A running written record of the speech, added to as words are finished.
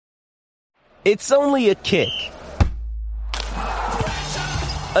It's only a kick,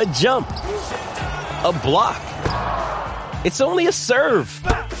 a jump, a block. It's only a serve.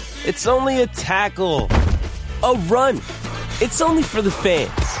 It's only a tackle, a run. It's only for the fans.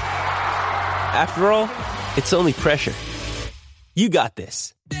 After all, it's only pressure. You got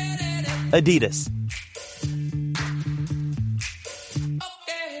this. Adidas.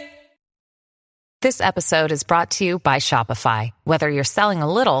 This episode is brought to you by Shopify. Whether you're selling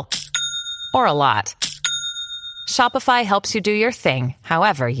a little or a lot, Shopify helps you do your thing,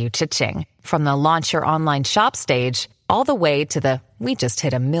 however you cha-ching. From the launch your online shop stage, all the way to the we just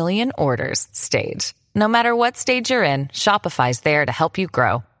hit 1 million orders stage. No matter what stage you're in, Shopify's there to help you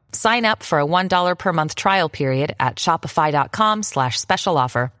grow. Sign up for a $1 per month trial period at shopify.com/special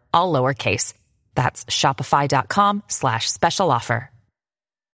offer, all lowercase. That's shopify.com/special offer.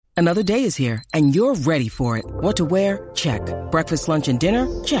 Another day is here, and you're ready for it. What to wear? Check. Breakfast, lunch, and dinner?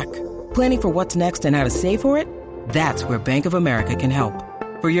 Check. Planning for what's next and how to save for it? That's where Bank of America can help.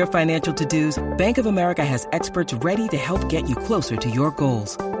 For your financial to-dos, Bank of America has experts ready to help get you closer to your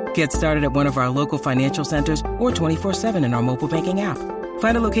goals. Get started at one of our local financial centers or 24/7 in our mobile banking app.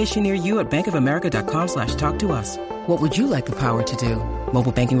 Find a location near you at bankofamerica.com/talktous. What would you like the power to do?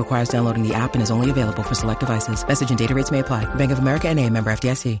 Mobile banking requires downloading the app and is only available for select devices. Message and data rates may apply. Bank of America N.A., member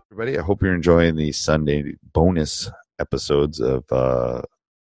FDIC. Everybody, I hope you're enjoying the Sunday bonus episodes of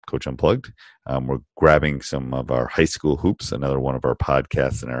Coach Unplugged. We're grabbing some of our high school hoops, another one of our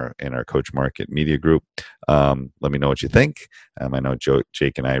podcasts in our Coach Market Media Group. Let me know what you think. I know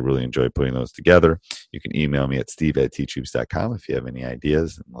Jake and I really enjoy putting those together. You can email me at steve@teachhoops.com if you have any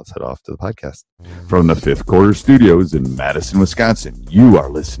ideas, and let's head off to the podcast. From the Fifth Quarter Studios in Madison, Wisconsin, you are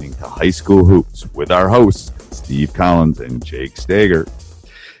listening to High School Hoops with our hosts, Steve Collins and Jake Stager.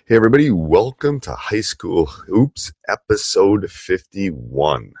 Hey, everybody, welcome to High School Hoops, episode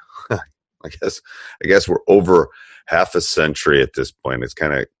 51. I guess we're over half a century at this point. It's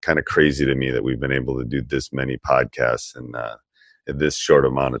kind of crazy to me that we've been able to do this many podcasts in this short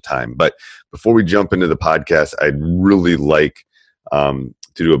amount of time. But before we jump into the podcast, I'd really like to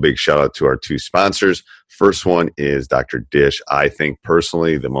do a big shout out to our two sponsors. First one is Dr. Dish. I think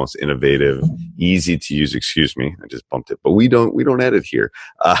personally the most innovative, easy to use. Excuse me, I just bumped it, but we don't edit here.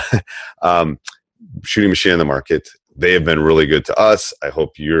 Shooting machine on the market. They have been really good to us. I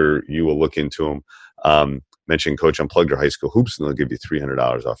hope you will look into them. Mention Coach Unplugged or High School Hoops, and they'll give you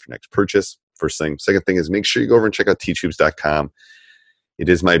 $300 off your next purchase. First thing. Second thing is make sure you go over and check out teachhoops.com. It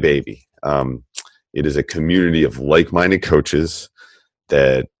is my baby. It is a community of like-minded coaches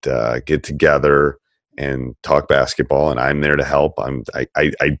that get together and talk basketball, and I'm there to help. I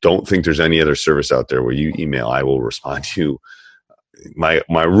don't think there's any other service out there where you email, I will respond to you.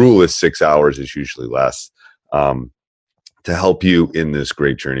 My rule is 6 hours is usually less. To help you in this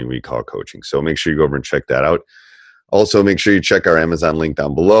great journey we call coaching. So make sure you go over and check that out. Also, make sure you check our Amazon link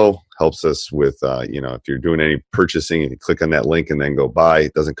down below. Helps us with, if you're doing any purchasing, if you click on that link and then go buy,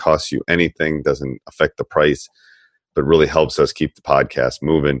 it doesn't cost you anything, doesn't affect the price, but really helps us keep the podcast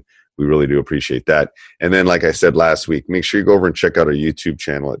moving. We really do appreciate that. And then, like I said last week, make sure you go over and check out our YouTube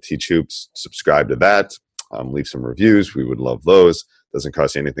channel at Teach Hoops. Subscribe to that. Leave some reviews. We would love those. Doesn't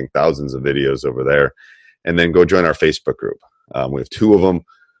cost you anything. Thousands of videos over there. And then go join our Facebook group. We have two of them,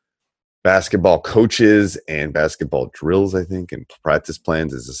 basketball coaches and basketball drills, I think, and practice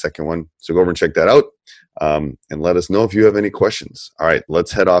plans is the second one. So go over and check that out and let us know if you have any questions. All right,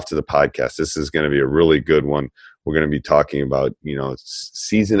 let's head off to the podcast. This is going to be a really good one. We're going to be talking about,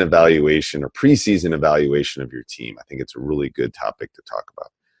 season evaluation or preseason evaluation of your team. I think it's a really good topic to talk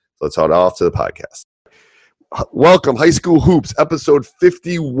about. So let's head off to the podcast. Welcome, High School Hoops, episode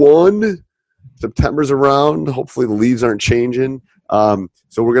 51. September's around. Hopefully the leaves aren't changing. So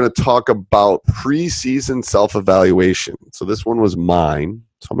we're going to talk about preseason self-evaluation. So this one was mine.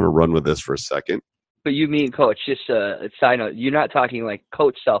 So I'm going to run with this for a second. But you mean, Coach, just a side note, you're not talking like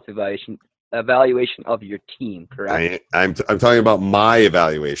coach self-evaluation of your team, correct? I'm talking about my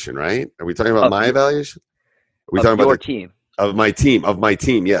evaluation, right? Are we talking about my evaluation? Are we talking about your team? Of my team,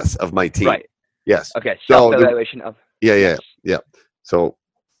 yes, of my team. Right. Yes. Okay, self-evaluation of. Yeah. So,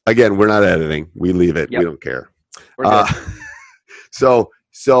 again, we're not editing. We leave it. Yep. We don't care. We're good.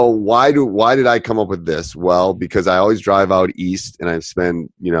 So why did I come up with this? Well, because I always drive out east and I spend,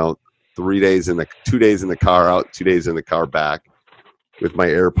 2 days in the car out, 2 days in the car back with my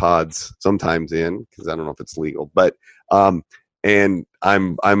AirPods sometimes in, because I don't know if it's legal, but, and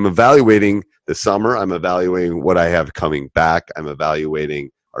I'm evaluating the summer. I'm evaluating what I have coming back. I'm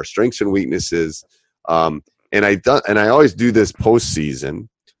evaluating our strengths and weaknesses. And I always do this postseason,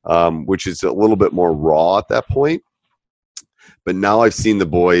 which is a little bit more raw at that point. But now I've seen the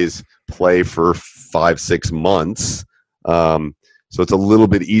boys play for 5-6 months. So it's a little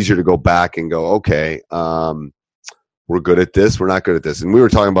bit easier to go back and go, okay, we're good at this, we're not good at this. And we were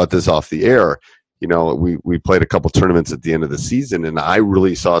talking about this off the air. You know, we played a couple tournaments at the end of the season, and I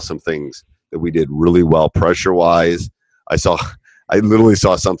really saw some things that we did really well pressure-wise. I literally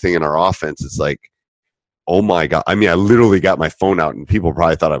saw something in our offense. It's like, oh my God. I mean, I literally got my phone out, and people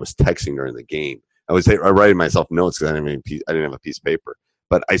probably thought I was texting during the game. I was writing myself notes because I didn't have a piece of paper.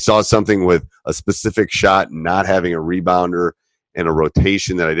 But I saw something with a specific shot not having a rebounder and a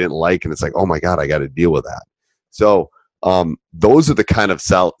rotation that I didn't like, and it's like, oh my God, I got to deal with that. So those are the kind of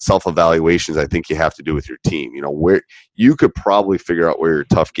self-evaluations I think you have to do with your team. You know, where you could probably figure out where your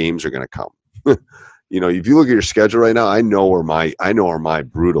tough games are going to come. You know, if you look at your schedule right now, I know where my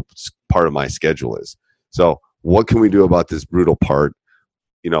brutal part of my schedule is. So what can we do about this brutal part?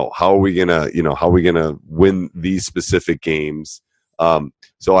 You know, how are we gonna win these specific games?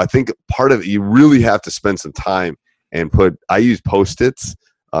 So I think part of it, you really have to spend some time and I use Post-its.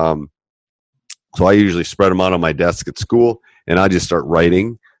 So I usually spread them out on my desk at school, and I just start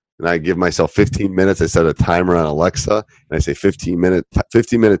writing. And I give myself 15 minutes. I set a timer on Alexa, and I say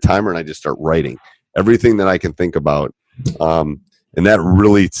 15-minute timer, and I just start writing everything that I can think about. And that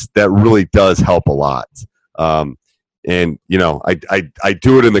really does help a lot. And you know, I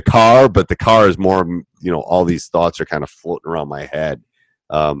do it in the car, but the car is more, you know, all these thoughts are kind of floating around my head.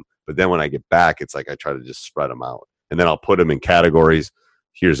 But then when I get back, it's like I try to just spread them out, and then I'll put them in categories.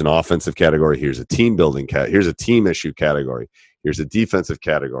 Here's an offensive category. Here's a team building here's a team issue category. Here's a defensive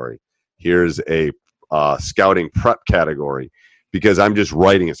category. Here's a scouting prep category, because I'm just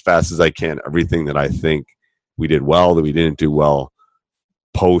writing as fast as I can everything that I think we did well, that we didn't do well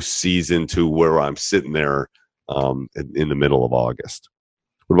post-season, to where I'm sitting there in the middle of August.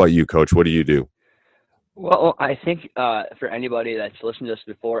 What about you, Coach? What do you do? Well, I think for anybody that's listened to us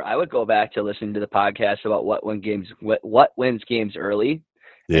before, I would go back to listening to the podcast about what wins games early.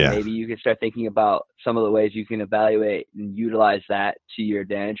 Yeah. And maybe you can start thinking about some of the ways you can evaluate and utilize that to your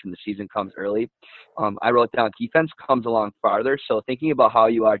advantage when the season comes early. I wrote down defense comes along farther. So thinking about how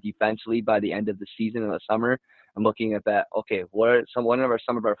you are defensively by the end of the season in the summer, I'm looking at that. Okay, what are some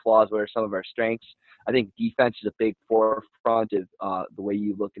of our flaws? What are some of our strengths? I think defense is a big forefront of the way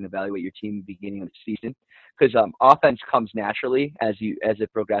you look and evaluate your team at the beginning of the season, because offense comes naturally as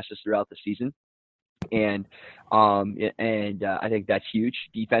it progresses throughout the season. And I think that's huge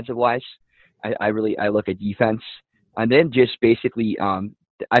defensive wise. I look at defense, and then just basically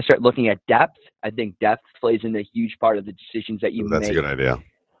I start looking at depth. I think depth plays in a huge part of the decisions that you make. That's a good idea.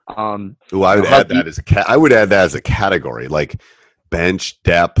 I would add that as a category, like bench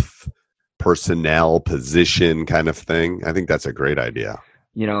depth, personnel, position kind of thing. I think that's a great idea.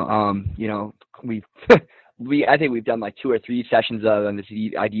 I think we've done like 2 or 3 sessions on this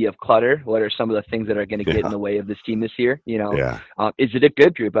idea of clutter. What are some of the things that are going to get in the way of this team this year? Is it a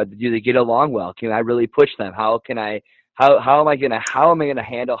good group? Do they get along well? Can I really push them? How am I going to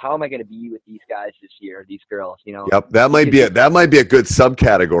handle? How am I going to be with these guys this year? These girls, Yep, that might be a good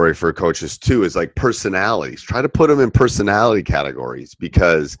subcategory for coaches too. Is like personalities. Try to put them in personality categories,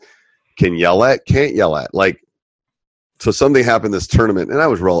 because can yell at, can't yell at. Like, so something happened this tournament, and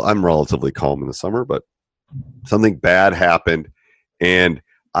I'm relatively calm in the summer, but something bad happened, and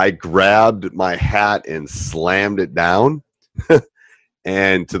I grabbed my hat and slammed it down.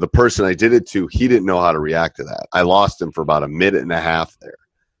 And to the person I did it to, he didn't know how to react to that. I lost him for about a minute and a half there.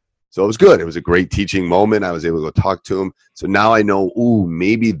 So it was good. It was a great teaching moment. I was able to go talk to him. So now I know,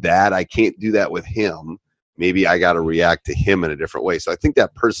 maybe I can't do that with him. Maybe I got to react to him in a different way. So I think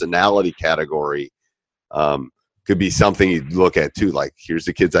that personality category could be something you look at too. Like, here's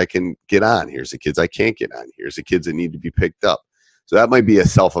the kids I can get on. Here's the kids I can't get on. Here's the kids that need to be picked up. So that might be a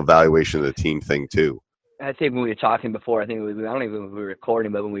self-evaluation of the team thing too. I think when we were talking before, I don't even know if we were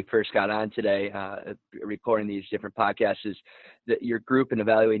recording, but when we first got on today, recording these different podcasts, is that your group and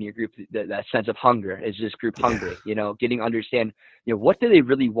evaluating your group, that sense of hunger. Is this group hungry? Getting understand, what do they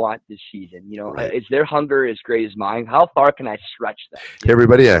really want this season? Right. Is their hunger as great as mine? How far can I stretch them? Hey,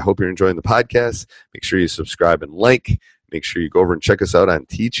 everybody, I hope you're enjoying the podcast. Make sure you subscribe and like. Make sure you go over and check us out on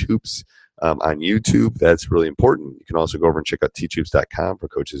Teach Hoops on YouTube. That's really important. You can also go over and check out teachhoops.com for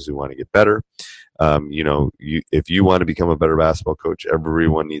coaches who want to get better. If you want to become a better basketball coach,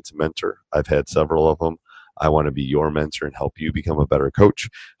 everyone needs a mentor. I've had several of them. I want to be your mentor and help you become a better coach,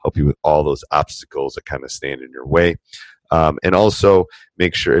 help you with all those obstacles that kind of stand in your way. And also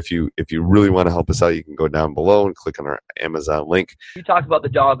make sure if you really want to help us out, you can go down below and click on our Amazon link. You talk about the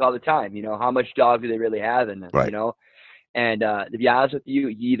dog all the time. How much dog do they really have in them? Right. And to be honest with you,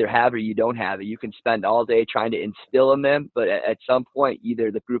 you either have it or you don't have it. You can spend all day trying to instill in them, but at some point,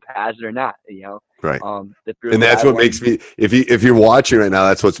 either the group has it or not. Right. The group And that's what makes me. If you're watching right now,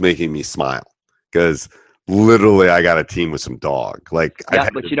 that's what's making me smile, because literally I got a team with some dog. Like, yeah,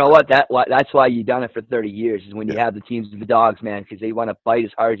 but you know what? That's why you've done it for 30 years, is when you have the teams with the dogs, man, because they want to bite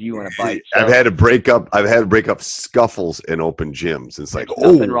as hard as you want to bite. So, I've had to break up scuffles in open gyms. It's like,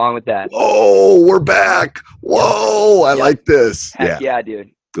 nothing wrong with that. Oh, we're back. Whoa, I like this. Heck yeah, dude.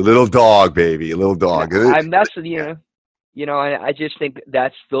 A little dog, baby, a little dog. That's and I just think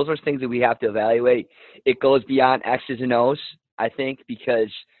those are things that we have to evaluate. It goes beyond X's and O's, I think, because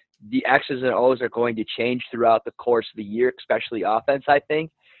the X's and O's are going to change throughout the course of the year, especially offense, I think.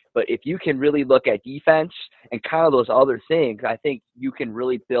 But if you can really look at defense and kind of those other things, I think you can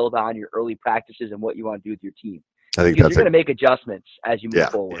really build on your early practices and what you want to do with your team. I think because you're going to make adjustments as you move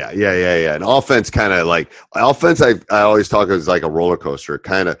forward. Yeah. And offense I always talk as like a roller coaster. It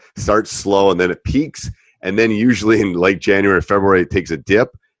kind of starts slow and then it peaks. And then usually in late January, February, it takes a dip.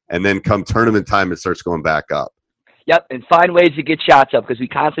 And then come tournament time, it starts going back up. Yep, and find ways to get shots up, because we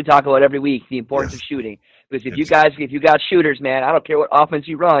constantly talk about every week the importance of shooting. Because if you got shooters, man, I don't care what offense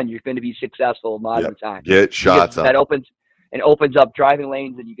you run, you're going to be successful a lot of the time. Get shots up. That opens up driving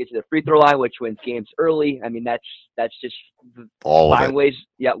lanes, and you get to the free throw line, which wins games early. I mean, that's just all find ways.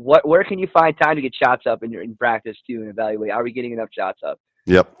 Yeah, where can you find time to get shots up in practice too, and evaluate? Are we getting enough shots up?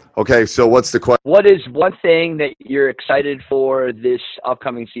 Yep. Okay, so what's the question? What is one thing that you're excited for this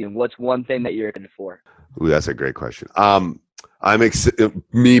upcoming season? What's one thing that you're excited for? Ooh, that's a great question.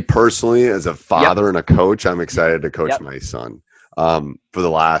 Me personally, as a father and a coach, I'm excited to coach my son for the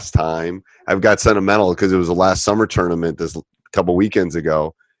last time. I've got sentimental because it was the last summer tournament this couple weekends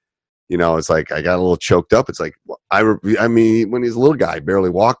ago. It's like I got a little choked up. It's like, I mean, when he's a little guy,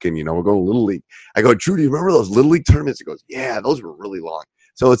 barely walking, we're going to Little League. I go, Drew, do you remember those Little League tournaments? He goes, yeah, those were really long.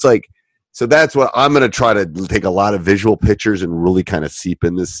 So it's like, so that's what I'm going to try to take a lot of visual pictures and really kind of seep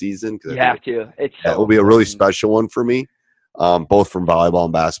in this season. You have to. That will be a really special one for me, both from volleyball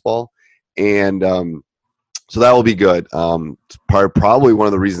and basketball. And so that will be good. Probably one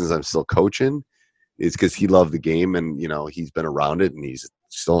of the reasons I'm still coaching is because he loved the game and, he's been around it and he's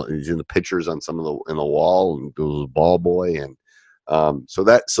in the pictures on some of in the wall and goes ball boy. And so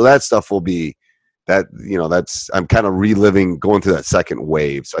that stuff will be that, I'm kind of reliving, going through that second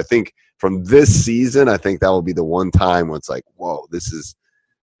wave. So I think from this season, I think that will be the one time when it's like, whoa, this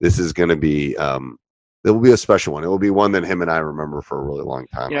is going to be, it will be a special one. It will be one that him and I remember for a really long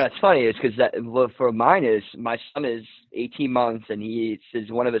time. It's funny. It's because for mine is my son is 18 months and he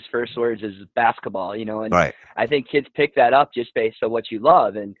says one of his first words is basketball, and right. I think kids pick that up just based on what you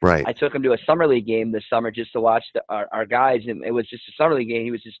love. And right. I took him to a summer league game this summer just to watch our guys, and it was just a summer league game.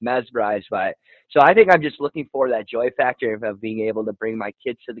 He was just mesmerized by it. So I think I'm just looking for that joy factor of being able to bring my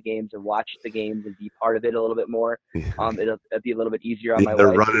kids to the games and watch the games and be part of it a little bit more. It'll be a little bit easier on my wife.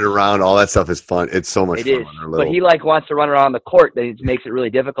 They're running around. All that stuff is fun. It's so much fun. It is. But he wants to run around the court. That makes it really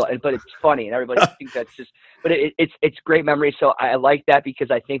difficult. But it's funny, and everybody thinks that's just. But it's great memory. So I like that because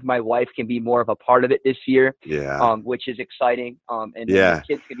I think my wife can be more of a part of it this year. Yeah. Which is exciting. And the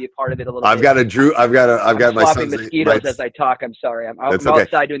kids can be a part of it a little bit. I've got my son's mosquitoes as I talk. I'm sorry. I'm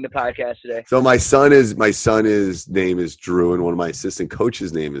outside doing the podcast today. So my son's name is Drew, and one of my assistant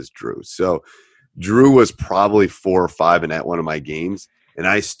coaches' name is Drew. So Drew was probably 4 or 5 and at one of my games. And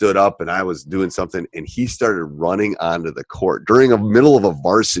I stood up and I was doing something and he started running onto the court during the middle of a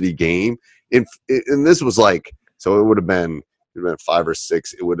varsity game. And this was like, so it would have been 5 or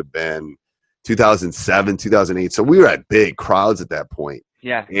 6. It would have been 2007, 2008. So we were at big crowds at that point.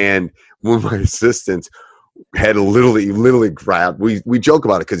 Yeah. And one of my assistants had literally grabbed, we joke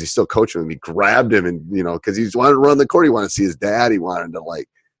about it because he's still coaching him. He grabbed him and, because he wanted to run the court. He wanted to see his dad. He wanted to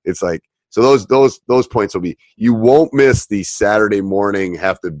it's like, so those points will be, you won't miss the Saturday morning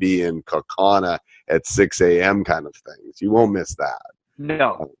have to be in Kaukauna at 6 a.m. kind of things. You won't miss that.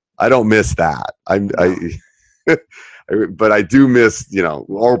 No. I don't miss that. But I do miss,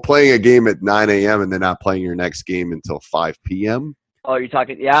 or playing a game at 9 a.m. and then not playing your next game until 5 p.m. Oh, you're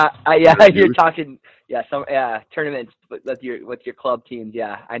talking, you're talking, tournaments with your club teams.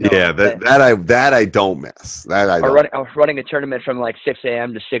 Yeah, I know. Yeah, that I don't miss. Running a tournament from like 6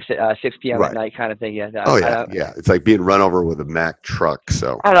 a.m. to 6 p.m. at night kind of thing. Yeah. It's like being run over with a Mack truck.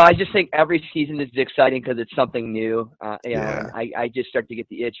 So I don't know. I just think every season is exciting because it's something new. And I just start to get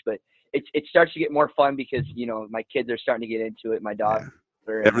the itch, but it starts to get more fun because my kids are starting to get into it. My dog. Yeah.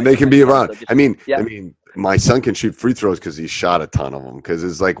 And they can be around. So I mean, my son can shoot free throws because he shot a ton of them. Because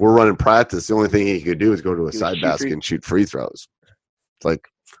it's like we're running practice. The only thing he could do is go to a side basket and shoot free throws. It's like,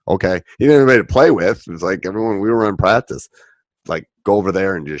 Okay. He didn't have anybody to play with. It was like everyone, we were in practice. Like, go over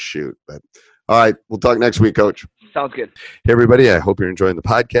there and just shoot. But all right, we'll talk next week, Coach. Sounds good. Hey, everybody. I hope you're enjoying the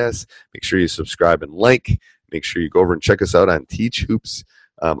podcast. Make sure you subscribe and like. Make sure you go over and check us out on Teach Hoops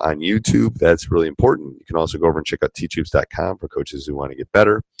on YouTube. That's really important. You can also go over and check out teachhoops.com for coaches who want to get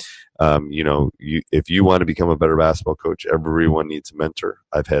better. If you want to become a better basketball coach, everyone needs a mentor.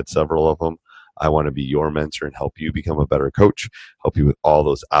 I've had several of them. I want to be your mentor and help you become a better coach, help you with all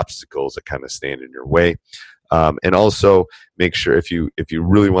those obstacles that kind of stand in your way. And also make sure if you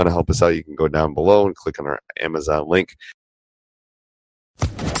really want to help us out, you can go down below and click on our Amazon link.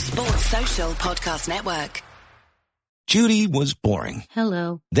 Sports Social Podcast Network. Judy was boring.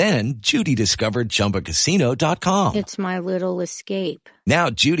 Hello. Then Judy discovered ChumbaCasino.com. It's my little escape. Now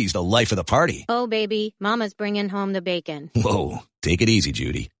Judy's the life of the party. Oh, baby, mama's bringing home the bacon. Whoa, take it easy,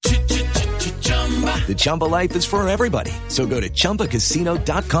 Judy. The Chumba life is for everybody. So go to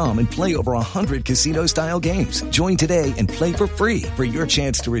ChumbaCasino.com and play over 100 casino-style games. Join today and play for free for your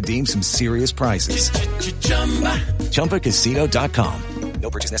chance to redeem some serious prizes. ChumbaCasino.com. No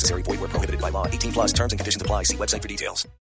purchase necessary. Void where prohibited by law. 18+ terms and conditions apply. See website for details.